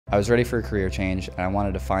I was ready for a career change, and I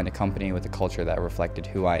wanted to find a company with a culture that reflected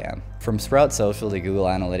who I am. From Sprout Social to Google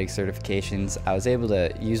Analytics certifications, I was able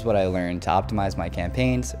to use what I learned to optimize my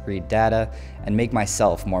campaigns, read data, and make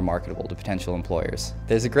myself more marketable to potential employers.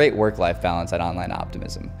 There's a great work-life balance at Online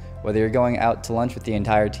Optimism. Whether you're going out to lunch with the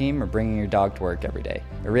entire team or bringing your dog to work every day,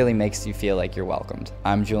 it really makes you feel like you're welcomed.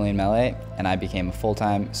 I'm Julien Malet, and I became a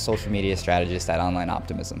full-time social media strategist at Online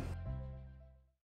Optimism.